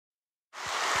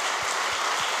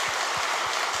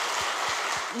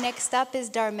Next up is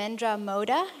Dharmendra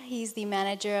Modha. He's the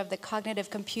manager of the Cognitive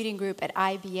Computing Group at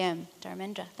IBM.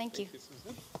 Dharmendra, thank you.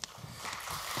 Susan.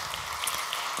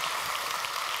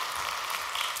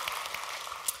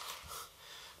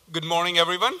 Good morning,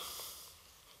 everyone.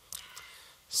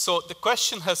 So the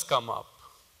question has come up,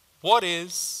 what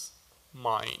is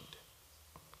mind?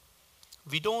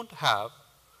 We don't have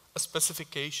a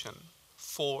specification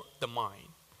for the mind,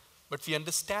 but we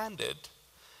understand it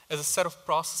as a set of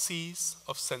processes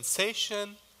of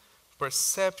sensation,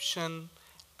 perception,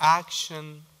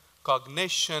 action,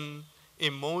 cognition,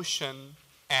 emotion,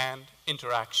 and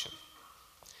interaction.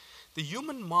 The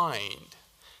human mind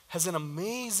has an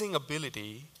amazing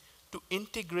ability to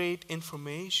integrate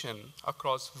information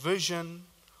across vision,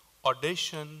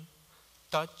 audition,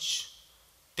 touch,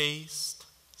 taste,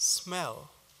 smell,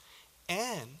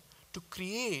 and to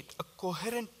create a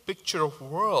coherent picture of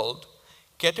world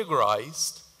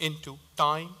categorized into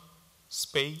time,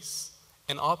 space,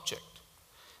 and object.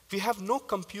 We have no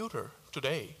computer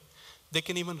today that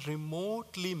can even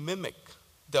remotely mimic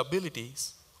the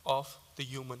abilities of the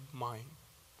human mind.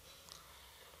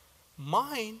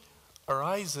 Mind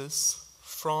arises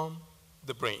from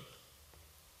the brain.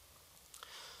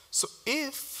 So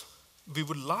if we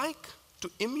would like to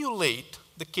emulate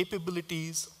the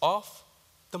capabilities of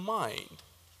the mind,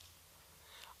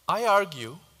 I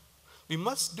argue we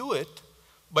must do it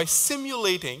by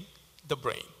simulating the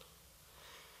brain.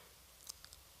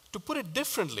 To put it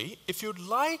differently, if you'd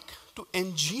like to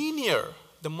engineer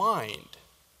the mind,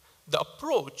 the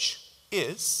approach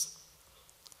is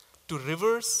to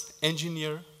reverse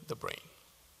engineer the brain.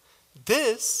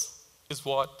 This is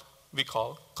what we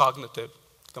call cognitive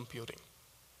computing.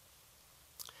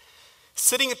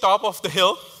 Sitting atop of the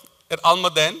hill at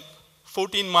Almaden,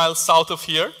 14 miles south of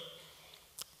here,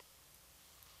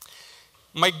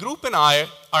 my group and I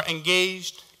are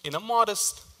engaged in a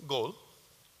modest goal: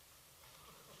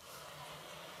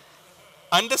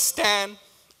 understand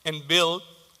and build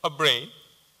a brain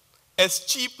as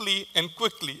cheaply and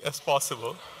quickly as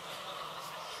possible.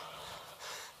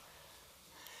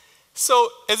 So,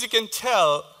 as you can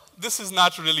tell, this is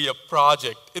not really a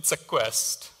project, it's a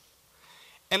quest.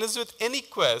 And as with any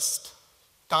quest,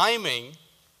 timing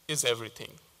is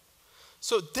everything.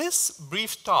 So this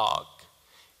brief talk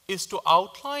is to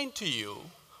outline to you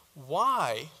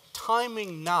why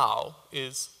timing now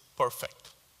is perfect.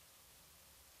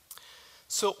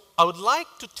 So I would like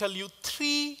to tell you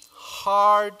 3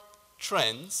 hard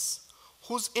trends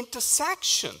whose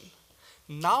intersection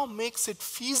now makes it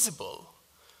feasible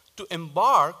to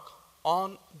embark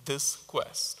on this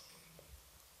quest.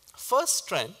 First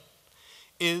trend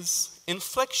is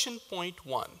inflection point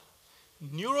 1.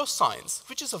 Neuroscience,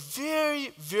 which is a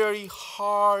very, very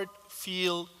hard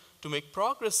field to make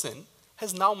progress in,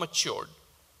 has now matured.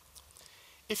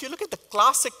 If you look at the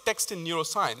classic text in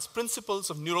neuroscience, Principles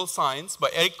of Neural Science by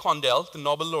Eric Kandel, the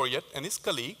Nobel laureate, and his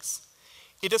colleagues,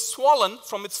 it has swollen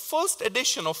from its first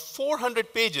edition of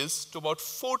 400 pages to about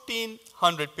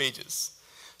 1,400 pages.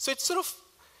 So it sort of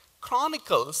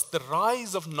chronicles the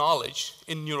rise of knowledge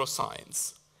in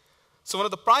neuroscience. So one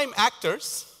of the prime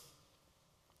actors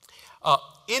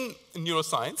in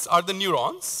neuroscience are the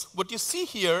neurons. What you see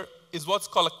here is what's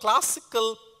called a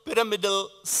classical pyramidal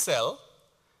cell.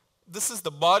 This is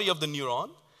the body of the neuron.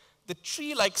 The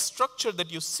tree-like structure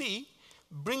that you see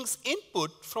brings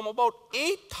input from about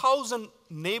 8,000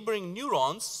 neighboring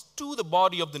neurons to the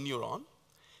body of the neuron.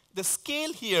 The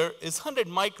scale here is 100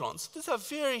 microns. These are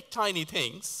very tiny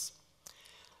things.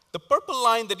 The purple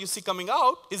line that you see coming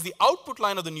out is the output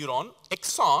line of the neuron,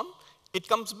 axon. It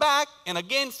comes back and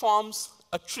again forms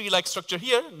a tree-like structure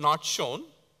here, not shown.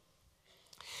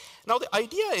 Now the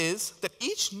idea is that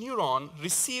each neuron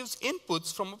receives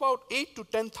inputs from about 8 to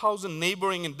 10,000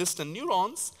 neighboring and distant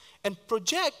neurons and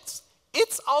projects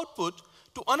its output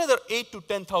to another 8 to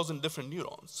 10,000 different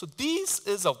neurons. So this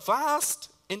is a vast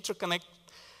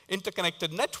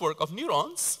interconnected network of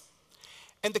neurons.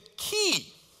 And the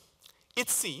key, it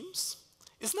seems,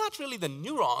 is not really the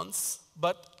neurons,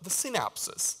 but the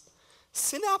synapses.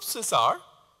 Synapses are,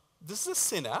 this is a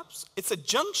synapse. It's a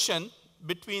junction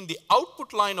between the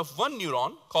output line of one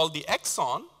neuron, called the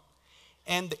axon,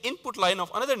 and the input line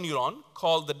of another neuron,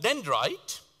 called the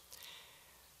dendrite.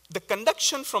 The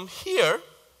conduction from here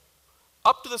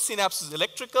up to the synapse is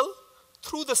electrical,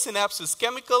 through the synapse is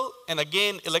chemical, and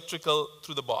again electrical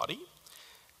through the body.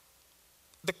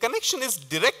 The connection is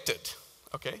directed.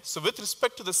 Okay? So with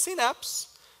respect to the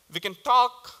synapse, we can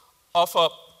talk of a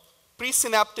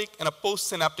presynaptic and a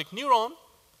postsynaptic neuron.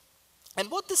 And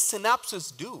what the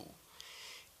synapses do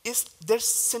is their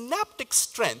synaptic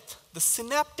strength, the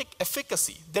synaptic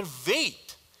efficacy, their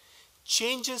weight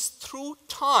changes through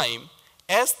time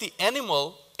as the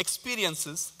animal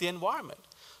experiences the environment.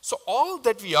 So all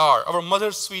that we are, our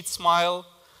mother's sweet smile,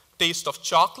 taste of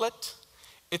chocolate,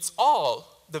 it's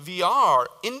all that we are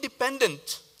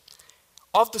independent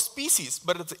of the species,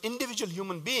 but as an individual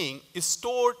human being is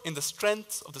stored in the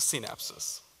strengths of the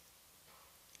synapses.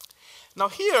 Now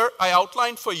here I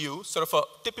outlined for you sort of a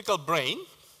typical brain.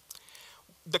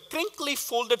 The crinkly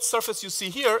folded surface you see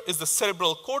here is the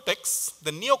cerebral cortex,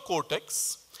 the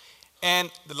neocortex,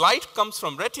 and the light comes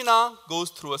from retina,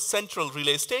 goes through a central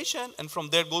relay station, and from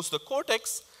there goes to the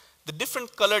cortex. The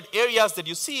different colored areas that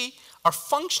you see are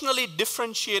functionally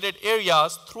differentiated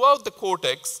areas throughout the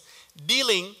cortex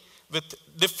dealing with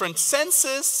different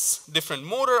senses, different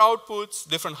motor outputs,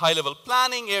 different high-level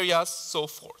planning areas, so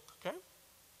forth. Okay?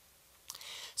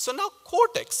 So now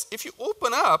cortex, if you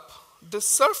open up the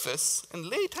surface and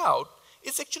lay it out,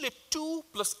 it's actually a 2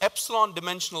 plus epsilon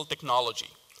dimensional technology.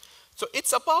 So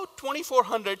it's about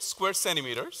 2,400 square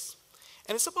centimeters,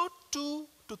 and it's about 2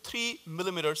 to 3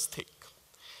 millimeters thick.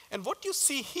 And what you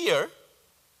see here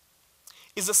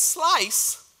is a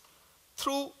slice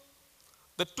through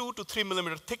the 2 to 3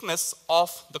 millimeter thickness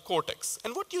of the cortex.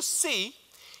 And what you see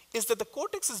is that the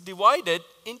cortex is divided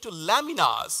into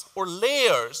laminas or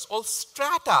layers or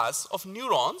stratas of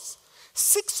neurons,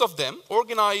 6 of them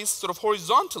organized sort of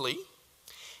horizontally,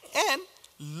 and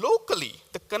locally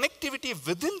the connectivity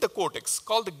within the cortex,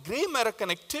 called the gray matter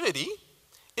connectivity,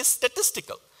 is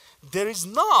statistical. There is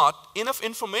not enough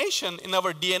information in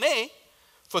our DNA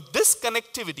for this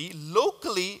connectivity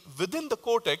locally within the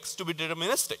cortex to be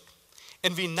deterministic.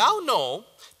 And we now know,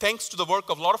 thanks to the work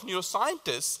of a lot of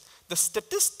neuroscientists, the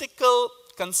statistical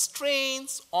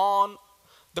constraints on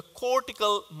the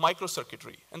cortical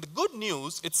microcircuitry. And the good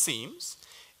news, it seems,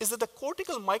 is that the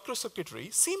cortical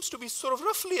microcircuitry seems to be sort of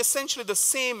roughly essentially the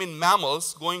same in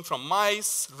mammals, going from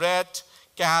mice, rat,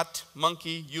 cat,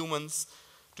 monkey, humans,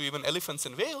 to even elephants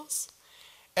and whales,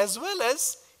 as well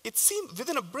as it seems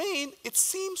within a brain, it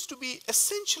seems to be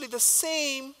essentially the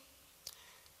same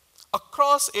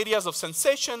across areas of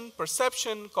sensation,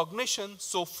 perception, cognition,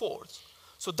 so forth.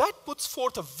 So that puts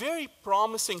forth a very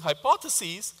promising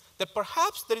hypothesis that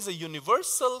perhaps there is a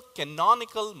universal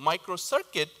canonical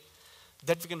microcircuit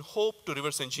that we can hope to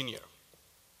reverse engineer.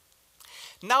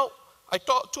 Now, I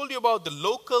told you about the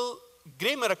local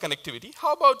gray matter connectivity.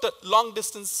 How about the long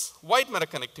distance white matter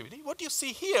connectivity? What you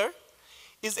see here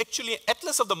is actually an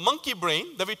atlas of the monkey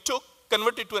brain that we took,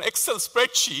 converted to an Excel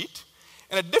spreadsheet,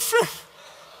 and a different.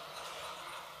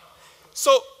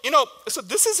 So, so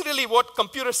this is really what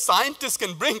computer scientists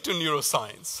can bring to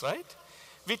neuroscience, right?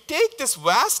 We take this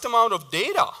vast amount of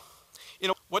data.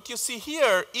 What you see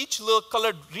here, each little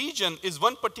colored region is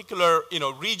one particular,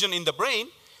 region in the brain.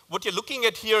 What you're looking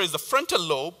at here is the frontal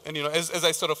lobe, and as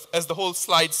the whole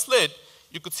slide slid,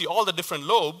 you could see all the different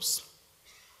lobes.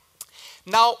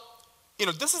 Now,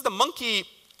 this is the monkey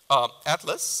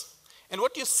atlas, and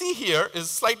what you see here is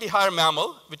slightly higher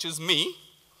mammal, which is me.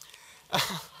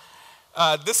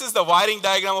 This is the wiring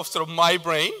diagram of sort of my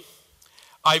brain.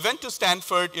 I went to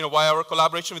Stanford, via our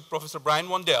collaboration with Professor Brian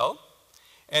Wondell,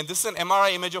 and this is an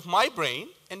MRI image of my brain,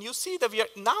 and you see that we are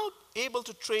now able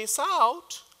to trace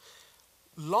out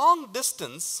long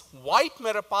distance white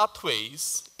matter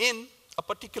pathways in a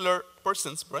particular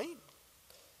person's brain.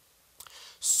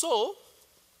 So,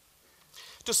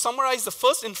 to summarize the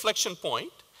first inflection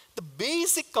point, the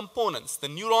basic components, the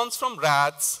neurons from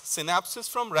rats, synapses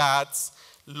from rats,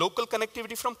 local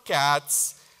connectivity from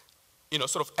cats,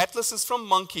 sort of atlases from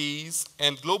monkeys,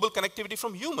 and global connectivity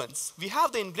from humans. We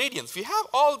have the ingredients. We have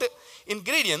all the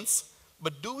ingredients,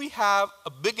 but do we have a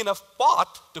big enough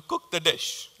pot to cook the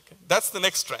dish? Okay. That's the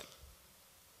next trend.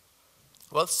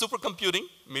 Well, supercomputing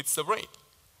meets the brain.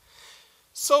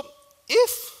 So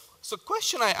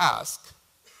question I ask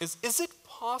is it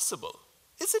possible,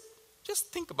 just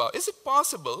think about, is it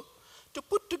possible to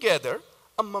put together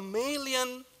a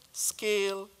mammalian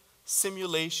scale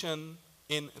simulation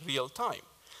in real time?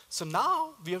 So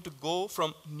now we have to go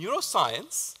from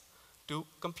neuroscience to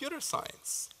computer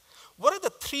science. What are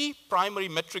the 3 primary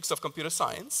metrics of computer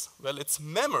science? Well, it's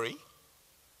memory,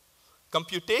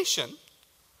 computation,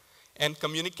 and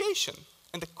communication.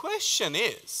 And the question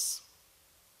is,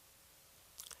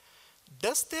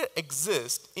 does there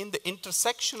exist in the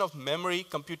intersection of memory,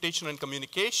 computation, and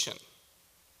communication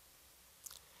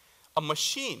a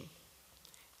machine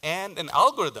and an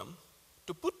algorithm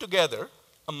to put together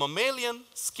a mammalian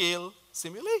scale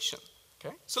simulation?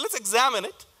 Okay? So let's examine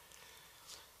it.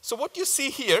 So what you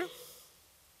see here,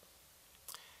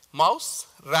 mouse,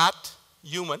 rat,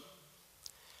 human.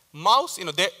 Mouse,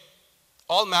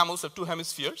 all mammals have 2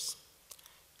 hemispheres.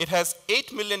 It has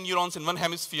 8 million neurons in one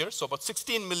hemisphere, so about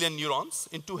 16 million neurons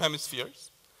in two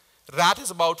hemispheres. Rat has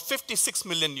about 56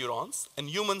 million neurons, and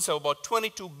humans have about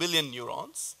 22 billion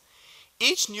neurons.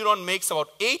 Each neuron makes about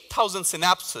 8,000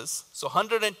 synapses, so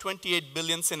 128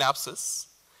 billion synapses.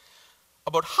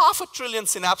 About 500 billion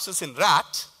synapses in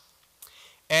rat,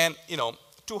 and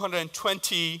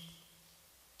 220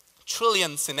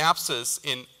 trillion synapses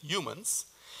in humans.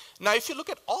 Now, if you look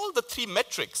at all the three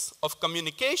metrics of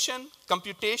communication,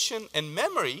 computation, and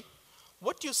memory,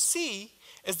 what you see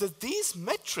is that these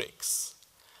metrics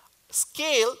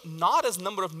scale not as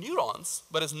number of neurons,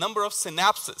 but as number of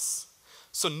synapses.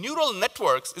 So neural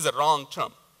networks is a wrong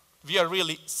term. We are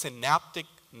really synaptic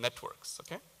networks,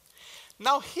 okay?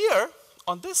 Now here,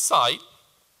 on this side,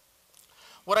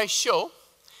 what I show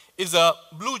is a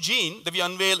blue gene that we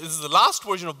unveil. This is the last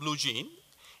version of blue gene,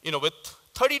 with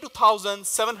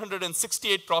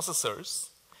 32,768 processors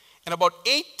and about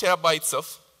 8 terabytes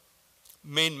of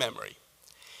main memory.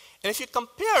 And if you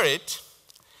compare it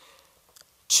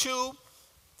to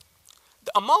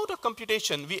the amount of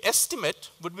computation we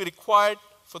estimate would be required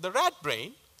for the rat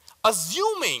brain,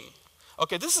 assuming,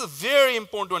 okay, this is very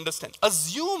important to understand,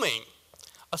 assuming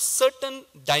a certain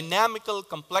dynamical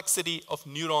complexity of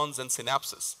neurons and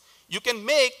synapses. You can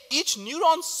make each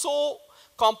neuron so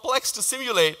complex to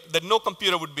simulate that no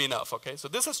computer would be enough, okay? So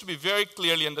this has to be very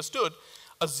clearly understood.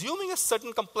 Assuming a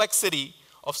certain complexity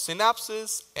of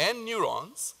synapses and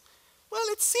neurons, well,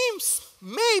 it seems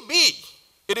maybe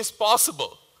it is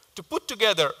possible to put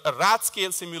together a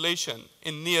rat-scale simulation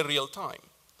in near real time.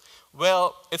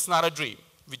 Well, it's not a dream.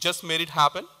 We just made it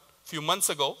happen a few months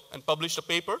ago and published a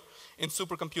paper in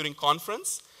Supercomputing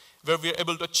Conference where we are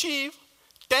able to achieve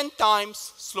 10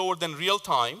 times slower than real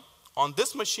time on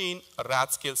this machine, a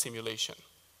rat-scale simulation.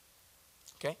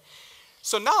 Okay?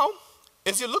 So now,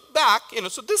 as you look back,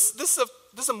 so this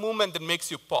is a movement that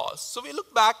makes you pause. So we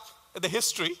look back at the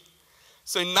history.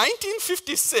 So in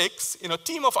 1956, a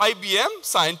team of IBM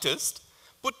scientists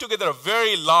put together a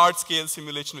very large-scale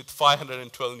simulation with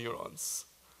 512 neurons.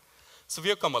 So we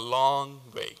have come a long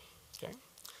way. Okay?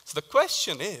 So the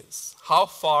question is, how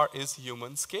far is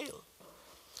human scale?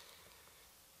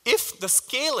 If the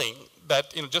scaling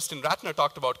that Justin Ratner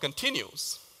talked about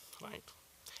continues, right?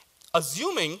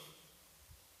 Assuming,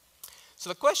 so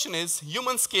the question is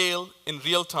human scale in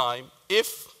real time,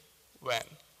 if, when,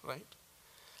 right?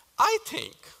 I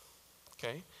think,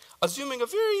 okay, assuming a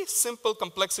very simple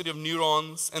complexity of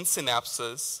neurons and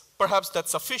synapses, perhaps that's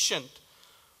sufficient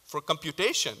for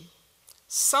computation,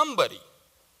 somebody,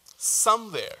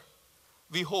 somewhere,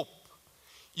 we hope,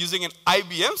 using an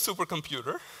IBM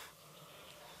supercomputer,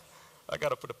 I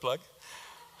gotta put a plug,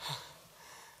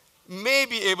 may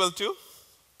be able to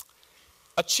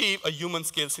achieve a human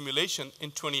scale simulation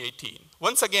in 2018.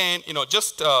 Once again,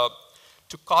 just to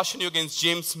caution you against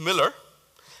James Miller,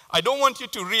 I don't want you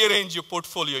to rearrange your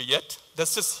portfolio yet.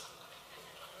 This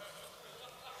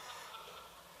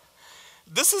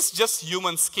is just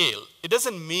human scale. It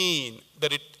doesn't mean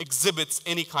that it exhibits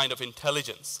any kind of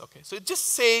intelligence. Okay? So it just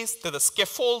says that the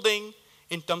scaffolding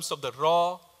in terms of the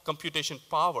raw computation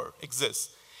power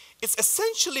exists. It's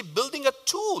essentially building a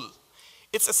tool.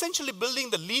 It's essentially building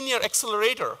the linear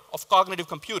accelerator of cognitive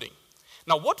computing.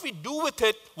 Now, what we do with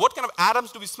it, what kind of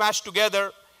atoms do we smash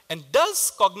together, and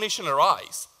does cognition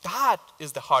arise? That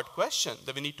is the hard question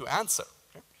that we need to answer.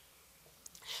 Okay?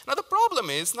 Now, the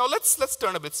problem is, now let's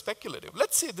turn a bit speculative.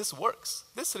 Let's say this works.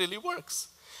 This really works.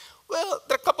 Well,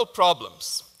 there are a couple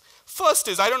problems. First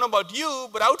is, I don't know about you,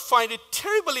 but I would find it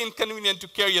terribly inconvenient to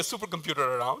carry a supercomputer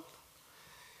around.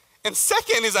 And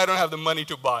second is, I don't have the money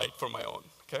to buy it for my own,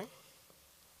 okay?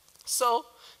 So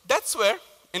that's where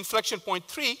inflection point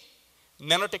 3,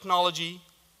 nanotechnology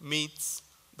meets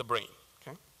the brain,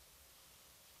 okay?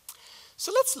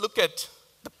 So let's look at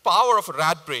the power of a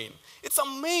rat brain. It's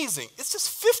amazing. It's just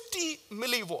 50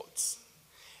 millivolts.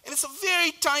 And it's a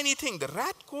very tiny thing. The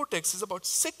rat cortex is about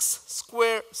 6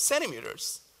 square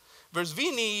centimeters. Whereas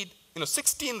we need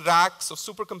 16 racks of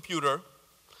supercomputer,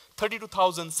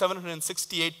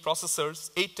 32,768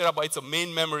 processors, 8 terabytes of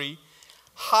main memory,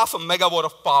 half a megawatt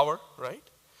of power, right?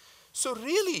 So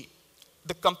really,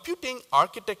 the computing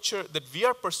architecture that we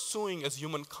are pursuing as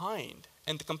humankind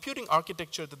and the computing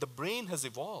architecture that the brain has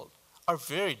evolved are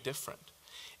very different.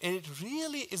 And it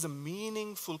really is a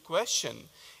meaningful question,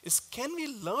 is can we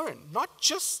learn not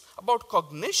just about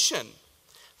cognition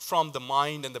from the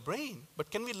mind and the brain, but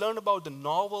can we learn about the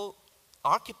novel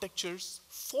architectures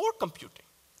for computing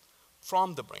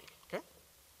from the brain, okay?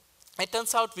 It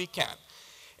turns out we can.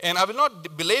 And I will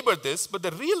not belabor this, but the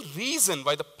real reason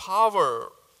why the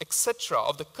power etc.,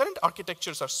 of the current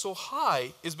architectures are so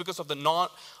high is because of the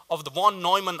von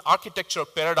Neumann architectural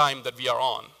paradigm that we are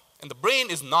on. And the brain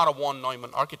is not a von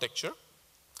Neumann architecture.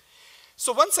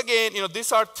 So once again,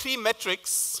 these are three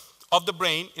metrics of the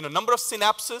brain. Number of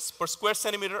synapses per square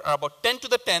centimeter are about 10 to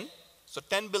the 10, so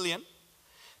 10 billion.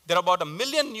 There are about 1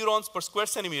 million neurons per square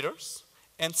centimeters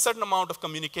and certain amount of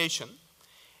communication.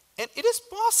 And it is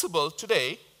possible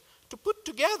today to put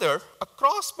together a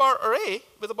crossbar array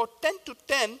with about 10 to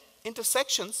 10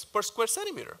 intersections per square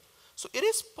centimeter. So it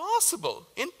is possible,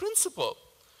 in principle,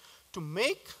 to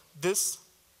make this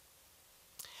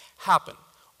happen.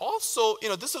 Also,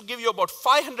 this will give you about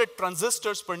 500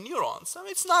 transistors per neurons. I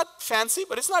mean, it's not fancy,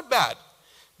 but it's not bad.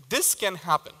 This can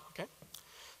happen, okay?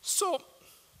 So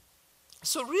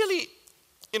really,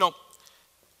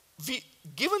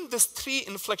 given these three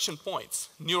inflection points,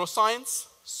 neuroscience,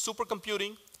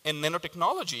 supercomputing, and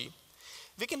nanotechnology,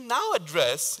 we can now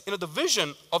address the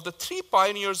vision of the three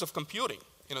pioneers of computing.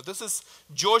 This is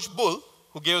George Boole,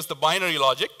 who gave us the binary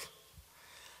logic.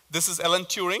 This is Alan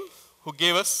Turing, who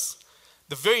gave us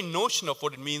the very notion of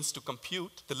what it means to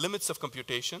compute, the limits of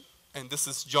computation. And this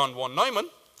is John von Neumann,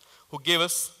 who gave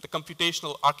us the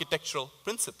computational architectural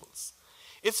principles.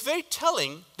 It's very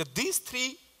telling that these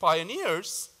three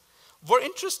pioneers were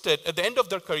interested at the end of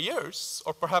their careers,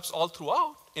 or perhaps all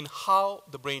throughout, in how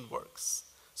the brain works.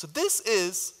 So this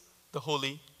is the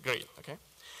Holy Grail, okay?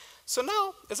 So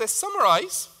now, as I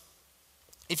summarize,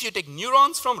 if you take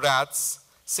neurons from rats,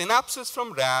 synapses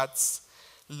from rats,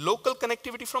 local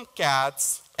connectivity from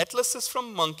cats, atlases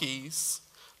from monkeys,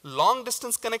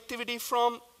 long-distance connectivity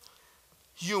from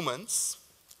humans,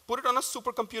 put it on a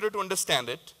supercomputer to understand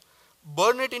it,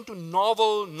 burn it into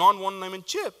novel non-von Neumann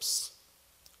chips,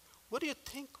 what do you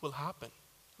think will happen?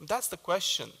 And that's the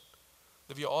question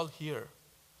that we all hear.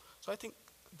 So I think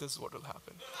this is what will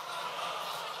happen.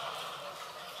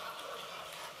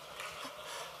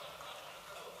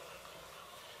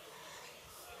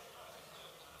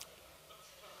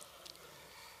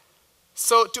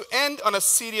 So to end on a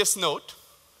serious note,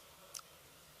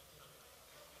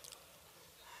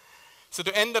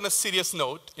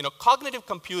 cognitive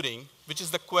computing, which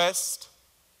is the quest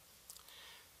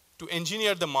to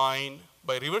engineer the mind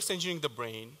by reverse engineering the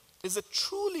brain, is a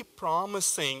truly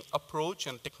promising approach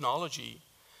and technology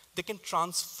that can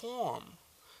transform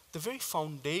the very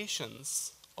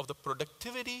foundations of the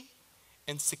productivity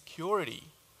and security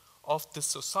of this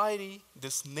society,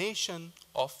 this nation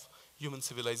of human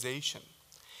civilization.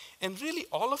 And really,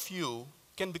 all of you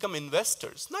can become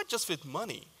investors, not just with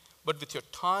money, but with your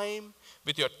time,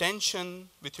 with your attention,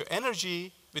 with your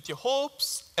energy, with your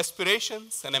hopes,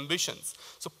 aspirations, and ambitions.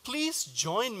 So please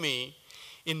join me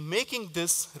in making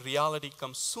this reality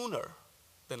come sooner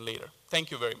than later.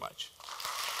 Thank you very much.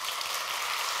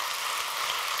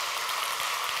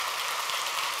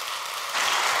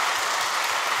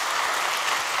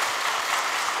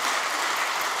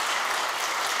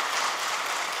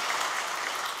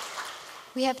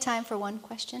 We have time for one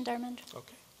question, Dharmendra.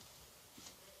 Okay.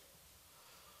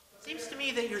 It seems to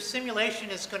me that your simulation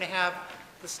is going to have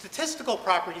the statistical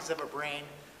properties of a brain,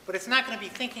 but it's not going to be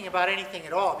thinking about anything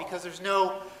at all because there's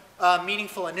no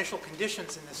meaningful initial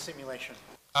conditions in this simulation.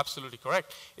 Absolutely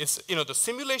correct. It's, the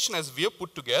simulation as we have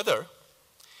put together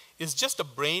is just a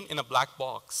brain in a black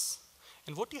box.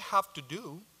 And what you have to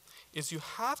do is you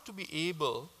have to be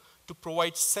able to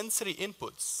provide sensory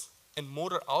inputs and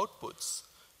motor outputs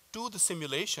to the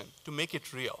simulation to make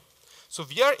it real. So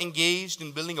we are engaged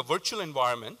in building a virtual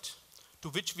environment to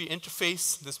which we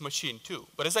interface this machine to.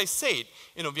 But as I said,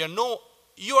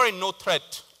 you are in no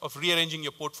threat of rearranging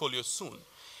your portfolio soon.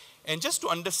 And just to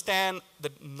understand the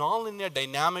nonlinear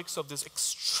dynamics of this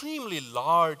extremely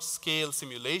large-scale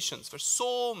simulations where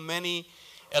so many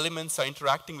elements are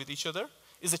interacting with each other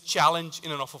is a challenge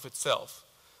in and of itself.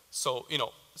 So,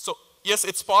 yes,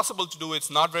 it's possible to do. It's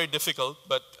not very difficult,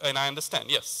 and I understand,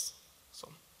 yes. So,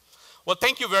 well,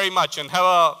 thank you very much, and have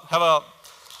a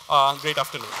great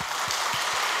afternoon.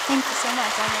 Thank you so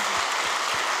much.